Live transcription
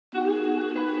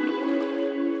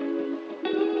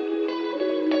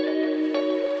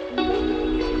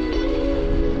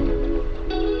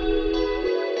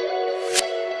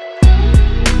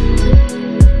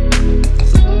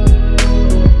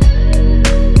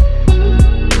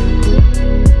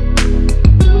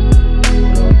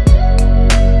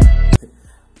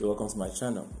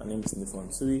channel. My name is Ndifon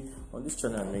Ntui. On this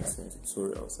channel I make some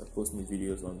tutorials. I post new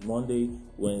videos on Monday,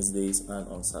 Wednesdays and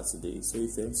on Saturdays. So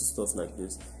if you're into stuff like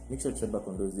this, make sure to check back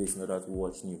on those days in order to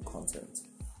watch new content.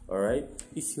 Alright,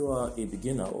 if you are a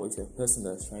beginner or if you're a person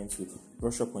that's trying to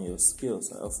brush up on your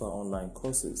skills, I offer online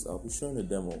courses. I'll be showing a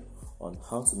demo on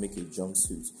how to make a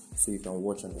jumpsuit so you can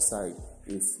watch on the side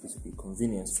if it will be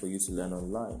convenient for you to learn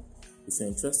online. If you're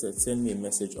interested, send me a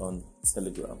message on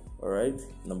Telegram. Alright,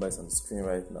 the number is on the screen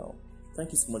right now.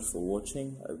 Thank you so much for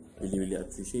watching. I really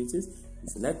appreciate it.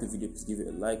 If you like the video, please give it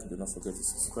a like. Do not forget to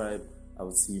subscribe. I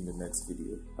will see you in the next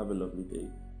video. Have a lovely day.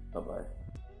 Bye bye.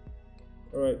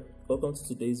 Alright, welcome to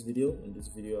today's video. In this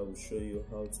video I will show you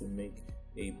how to make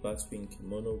a batwing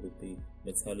kimono with the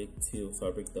metallic teal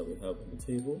fabric that we have on the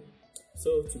table.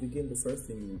 So to begin, the first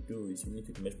thing you will do is you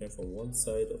need to measure from one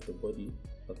side of the body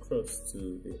across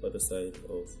to the other side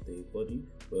of the body,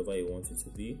 wherever you want it to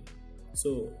be.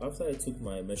 So after I took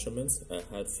my measurements, I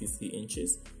had 50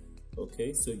 inches.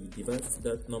 Okay, so you divide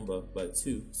that number by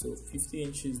 2. So 50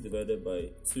 inches divided by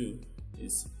 2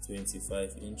 is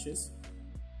 25 inches.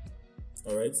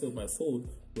 Alright, so my fold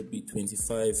would be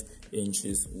 25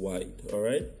 inches wide.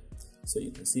 Alright, so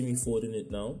you can see me folding it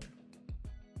now.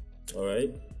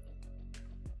 Alright,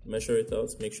 measure it out,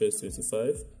 make sure it's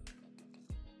 25.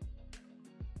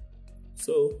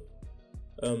 So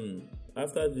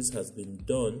after this has been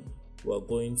done, we're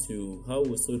going to, how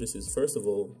we'll sew this is, first of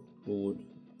all, we would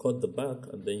cut the back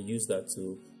and then use that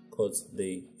to cut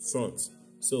the front.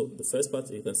 So the first part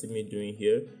you can see me doing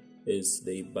here is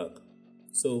the back.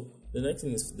 So the next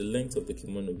thing is the length of the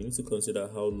kimono. You need to consider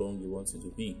how long you want it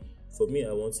to be. For me,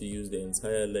 I want to use the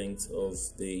entire length of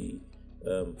the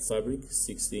fabric,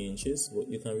 60 inches, but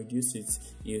you can reduce it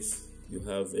if you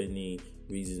have any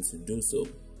reason to do so.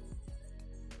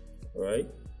 Alright,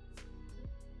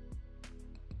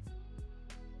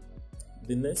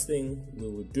 the next thing we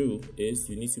will do is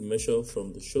you need to measure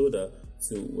from the shoulder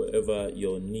to wherever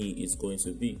your knee is going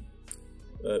to be.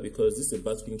 Because this is a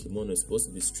batwing kimono, it's supposed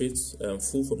to be straight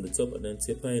full from the top and then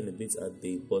tapering a bit at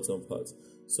the bottom part.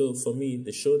 So for me,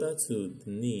 the shoulder to the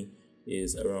knee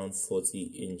is around 40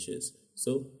 inches.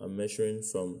 So I'm measuring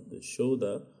from the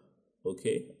shoulder,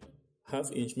 okay,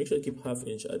 half inch. Make sure you keep half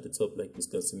inch at the top like this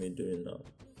can see me doing now.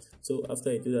 So after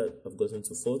I do that, I've gotten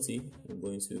to 40. I'm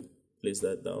going to place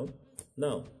that down.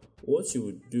 Now, what you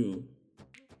would do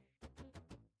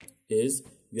is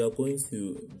you are going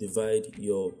to divide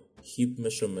your hip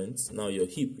measurements. Now your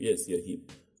hip, yes, your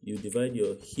hip. You divide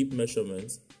your hip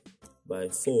measurements by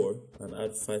 4 and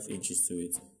add 5 inches to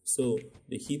it. So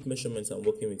the hip measurements I'm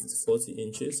working with is 40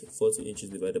 inches. 40 inches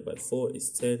divided by 4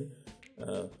 is 10,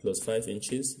 plus 5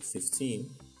 inches, 15.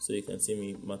 So you can see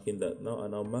me marking that now,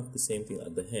 and I'll mark the same thing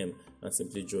at the hem and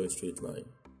simply draw a straight line.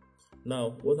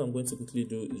 Now what I'm going to quickly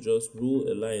do is just rule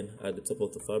a line at the top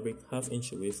of the fabric, half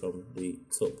inch away from the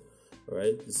top.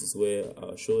 Alright, this is where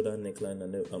our shoulder, neckline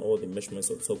and all the measurements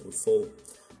of top will fall.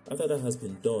 After that has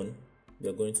been done, we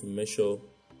are going to measure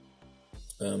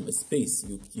a space.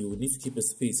 You need to keep a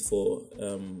space for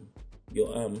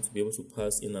your arm to be able to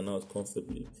pass in and out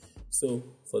comfortably. So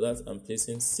for that, I'm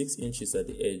placing 6 inches at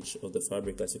the edge of the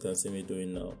fabric, as you can see me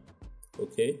doing now.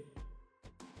 Okay,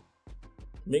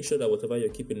 make sure that whatever you're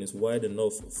keeping is wide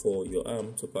enough for your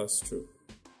arm to pass through.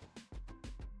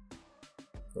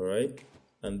 Alright,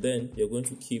 and then you're going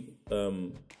to keep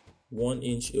 1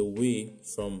 inch away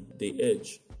from the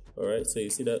edge. Alright, so you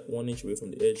see that 1 inch away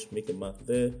from the edge, make a mark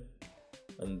there,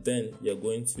 and then you're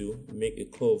going to make a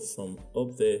curve from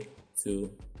up there to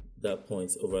that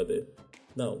point over there.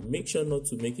 Now make sure not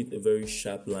to make it a very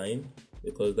sharp line,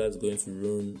 because that's going to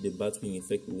ruin the batwing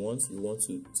effect we want. You want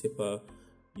to taper.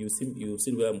 You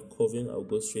see where I'm curving. I'll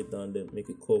go straight down there, make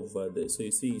a curve over there. So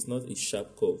you see it's not a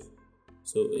sharp curve,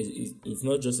 so it's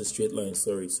not just a straight line,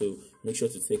 sorry. So make sure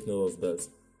to take note of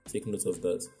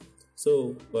that.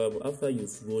 So after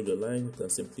you've rolled your line, you can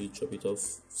simply chop it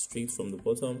off straight from the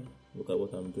bottom. Look at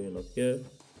what I'm doing up here.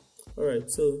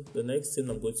 Alright, so the next thing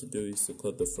I'm going to do is to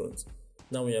cut the front.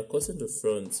 Now when you're cutting the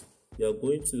front, you're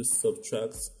going to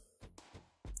subtract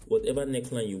whatever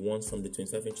neckline you want from the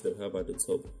 25 inches that we have at the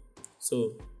top.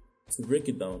 So to break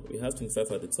it down, we have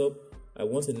 25 at the top. I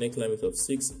want a neckline width of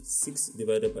 6. 6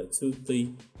 divided by 2,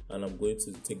 3, and I'm going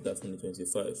to take that from the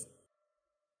 25.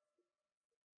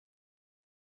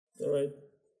 Alright,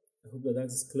 I hope that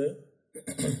is clear.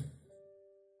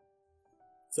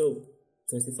 So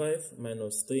 25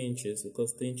 minus 3 inches,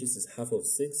 because 3 inches is half of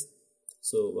 6,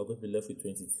 so we're going to be left with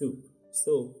 22.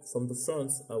 So from the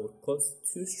front, I would cut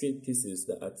 2 straight pieces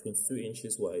that are 22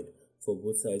 inches wide for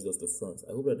both sides of the front.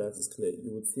 I hope that is clear.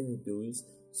 You would see me do it,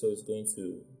 so it's going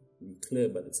to be clear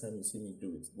by the time you see me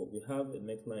do it. But we have a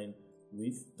neckline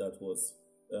width that was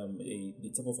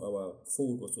the top of our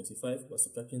fold was 25. We're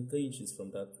subtracting 3 inches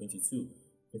from that 22.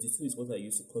 22 is what I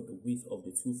used to cut the width of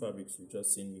the two fabrics you've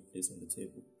just seen me place on the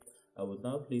table. I will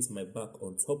now place my back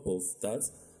on top of that,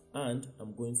 and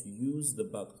I'm going to use the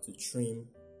back to trim,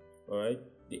 alright,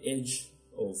 the edge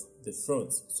of the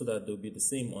front so that they'll be the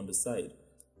same on the side.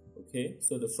 Okay,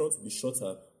 so the front will be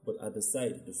shorter, but at the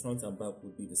side, the front and back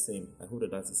will be the same. I hope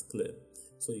that is clear.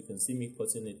 So you can see me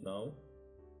cutting it now,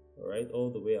 alright, all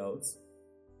the way out.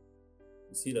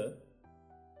 You see that?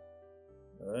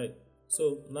 Alright,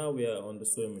 so now we are on the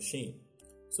sewing machine.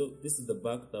 So this is the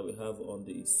back that we have on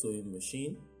the sewing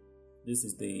machine. This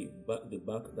is the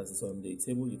back that is on the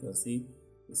table. You can see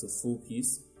it's a full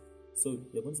piece. So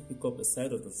you're going to pick up a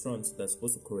side of the front that's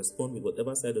supposed to correspond with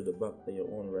whatever side of the back that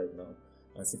you're on right now,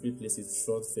 and simply place it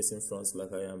front facing front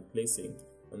like I am placing,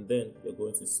 and then you're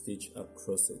going to stitch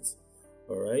across it.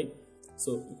 Alright,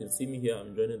 so you can see me here.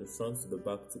 I'm joining the front to the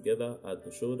back together at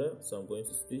the shoulder, so I'm going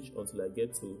to stitch until I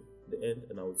get to the end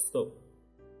and I will stop.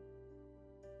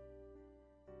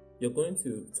 You're going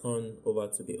to turn over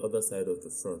to the other side of the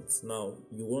front. Now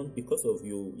you want, because of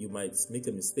you might make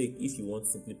a mistake if you want to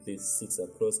simply place 6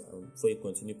 across and before you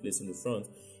continue placing the front.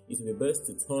 It will be best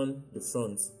to turn the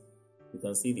front. You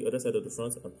can see the other side of the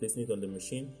front. I'm placing it on the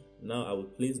machine. Now I will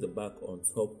place the back on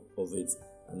top of it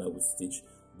and I will stitch.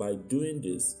 By doing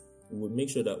this, we will make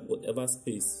sure that whatever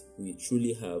space we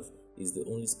truly have is the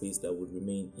only space that would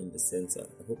remain in the center.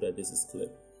 I hope that this is clear.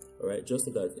 Alright, just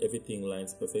so that everything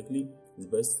lines perfectly, it's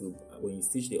best to, when you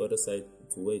stitch the other side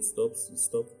to where it stops, you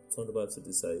stop, turn over to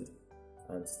this side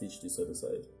and stitch this other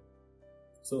side.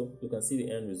 So you can see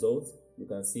the end result. You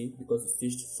can see, because we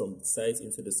stitched from the sides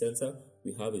into the center,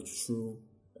 we have a true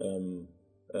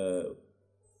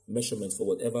measurement for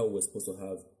whatever we're supposed to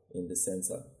have in the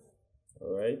center.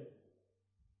 Alright,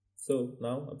 so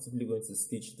now I'm simply going to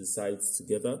stitch the sides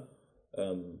together.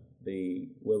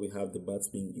 Where we have the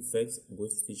batwing effect, I'm going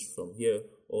to stitch from here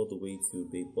all the way to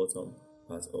the bottom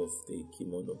part of the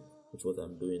kimono, which is what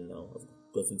I'm doing now. I've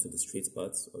gotten to the straight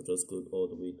parts. I'll just go all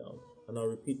the way down, and I'll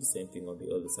repeat the same thing on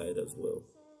the other side as well.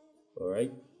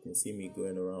 Alright, you can see me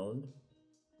going around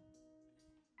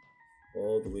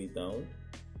all the way down.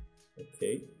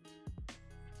 Okay,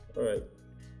 alright.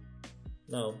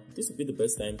 Now, this would be the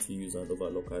best time to use an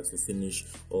overlocker to finish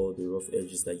all the rough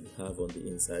edges that you have on the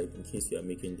inside, in case you are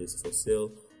making this for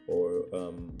sale or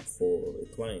for a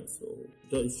client. So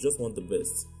if you just want the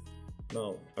best.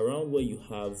 Now, around where you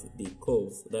have the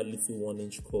curve, that little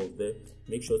 1-inch curve there,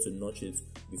 make sure to notch it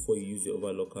before you use your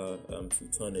overlocker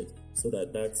to turn it, so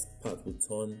that that part will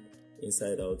turn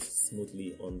inside out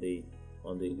smoothly on the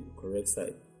correct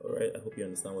side. Alright, I hope you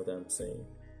understand what I'm saying.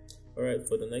 Alright,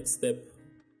 for the next step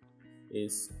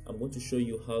is I'm going to show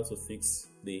you how to fix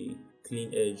the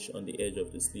clean edge on the edge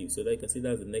of the sleeve. So that you can see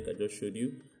that's the neck I just showed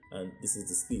you, and this is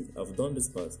the sleeve. I've done this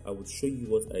part. I will show you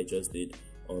what I just did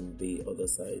on the other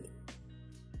side.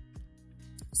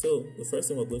 So the first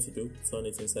thing we're going to do, turn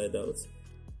it inside out.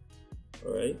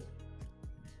 Alright,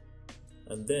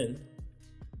 and then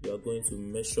you are going to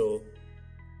measure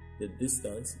the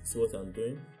distance. See what I'm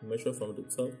doing? Measure from the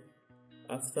top.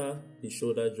 After the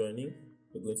shoulder joining,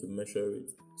 we're going to measure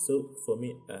it. So for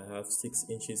me, I have 6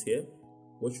 inches here.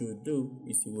 What you would do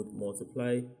is you would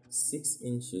multiply 6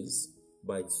 inches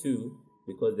by 2,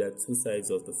 because there are 2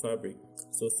 sides of the fabric.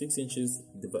 So 6 inches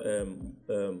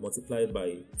multiplied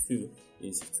by 2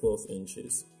 is 12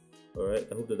 inches. Alright,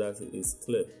 I hope that is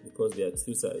clear, because there are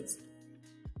 2 sides.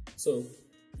 So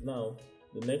now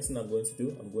the next thing I'm going to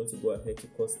do, I'm going to go ahead to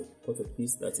cut a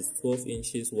piece that is 12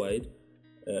 inches wide,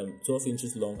 12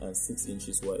 inches long and 6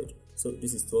 inches wide. So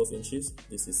this is 12 inches,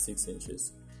 this is 6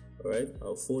 inches. Alright,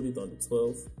 I'll fold it on the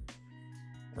 12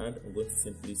 and I'm going to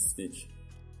simply stitch.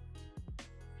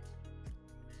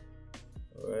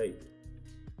 Alright.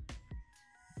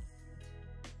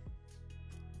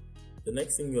 The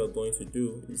next thing you are going to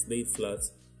do is lay it flat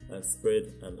and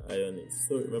spread and iron it.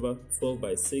 So remember, 12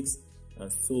 by 6,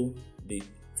 and sew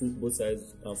both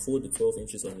sides and fold the 12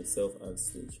 inches on itself and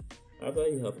stitch. After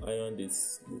you have ironed it,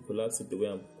 you collapse it the way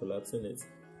I'm collapsing it,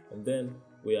 and then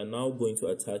we are now going to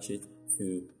attach it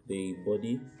to the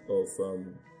body of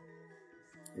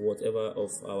whatever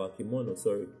of our kimono.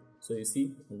 Sorry. So you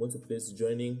see, I'm going to place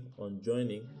joining on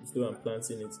joining. So I'm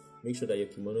planting it. Make sure that your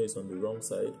kimono is on the wrong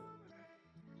side.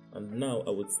 And now I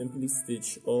would simply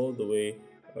stitch all the way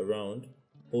around,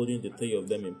 holding the 3 of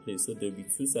them in place. So there will be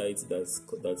 2 sides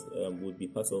that would be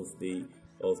part of the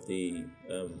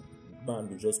band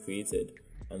we just created,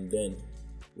 and then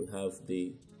we have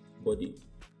the body.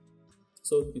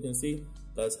 So you can see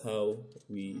that's how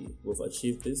we've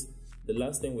achieved this. The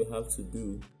last thing we have to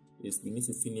do is we need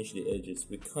to finish the edges.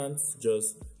 We can't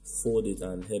just fold it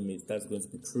and hem it. That's going to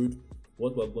be crude.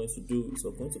 What we're going to do is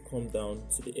we're going to come down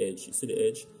to the edge. You see the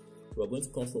edge? We're going to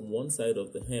come from one side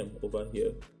of the hem over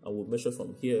here, and we'll measure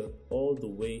from here all the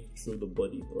way through the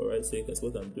body. All right, so you can see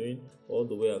what I'm doing, all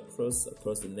the way across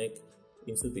the neck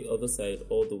into the other side,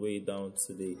 all the way down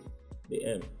to the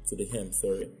hem.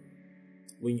 Sorry.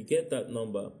 When you get that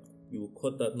number, you will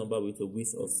cut that number with a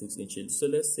width of 6 inches. So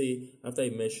let's say after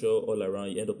you measure all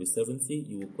around, you end up with 70.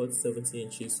 You will cut 70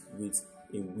 inches with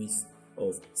a width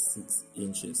of 6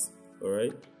 inches. All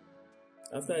right.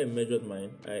 After I measured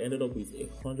mine, I ended up with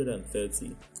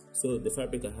 130. So the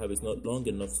fabric I have is not long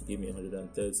enough to give me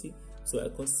 130. So I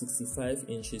cut 65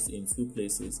 inches in 2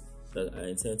 places that I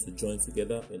intend to join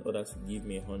together in order to give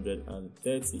me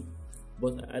 130.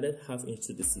 But I added half inch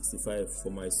to the 65 for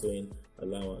my sewing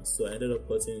allowance. So I ended up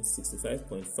cutting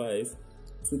 65.5,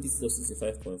 2 pieces of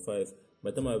 65.5.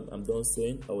 By the time I'm done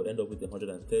sewing, I will end up with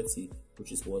 130,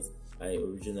 which is what I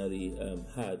originally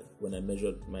had when I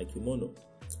measured my kimono.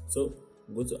 So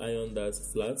I'm going to iron that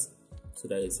flat so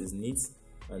that it is neat,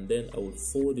 and then I will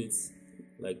fold it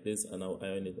like this and I'll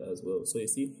iron it as well. So you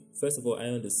see, first of all,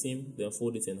 iron the seam, then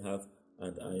fold it in half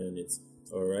and iron it.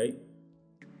 All right.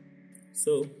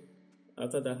 So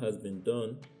after that has been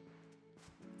done,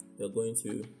 you're going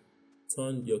to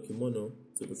turn your kimono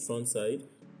to the front side.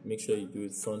 Make sure you do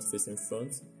it front facing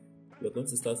front. You're going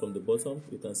to start from the bottom.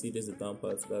 You can see this is the down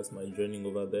part, that's my joining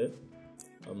over there.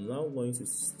 I'm now going to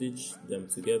stitch them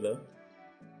together.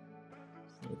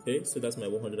 Okay, so that's my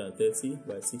 130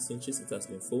 by 6 inches. It has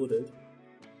been folded.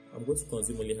 I'm going to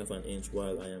consume only half an inch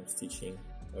while I am stitching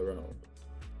around.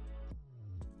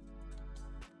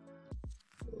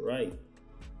 Right.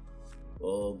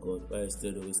 Oh god, why is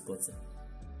there always cutting?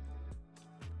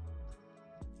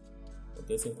 We're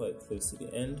getting quite close to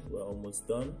the end. We're almost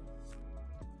done.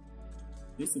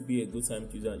 This would be a good time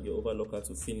to use your overlocker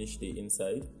to finish the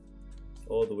inside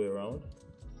all the way around.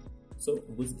 So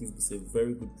I'm going to give this a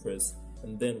very good press,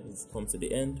 and then we've come to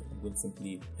the end. I'm going to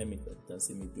simply hem it like you can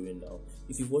see me doing now.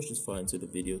 If you've watched this far into the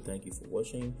video, thank you for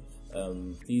watching.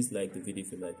 Please like the video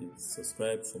if you like it,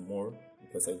 subscribe for more,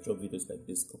 because I drop videos like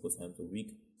this a couple times a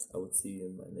week. I will see you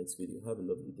in my next video. Have a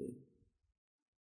lovely day.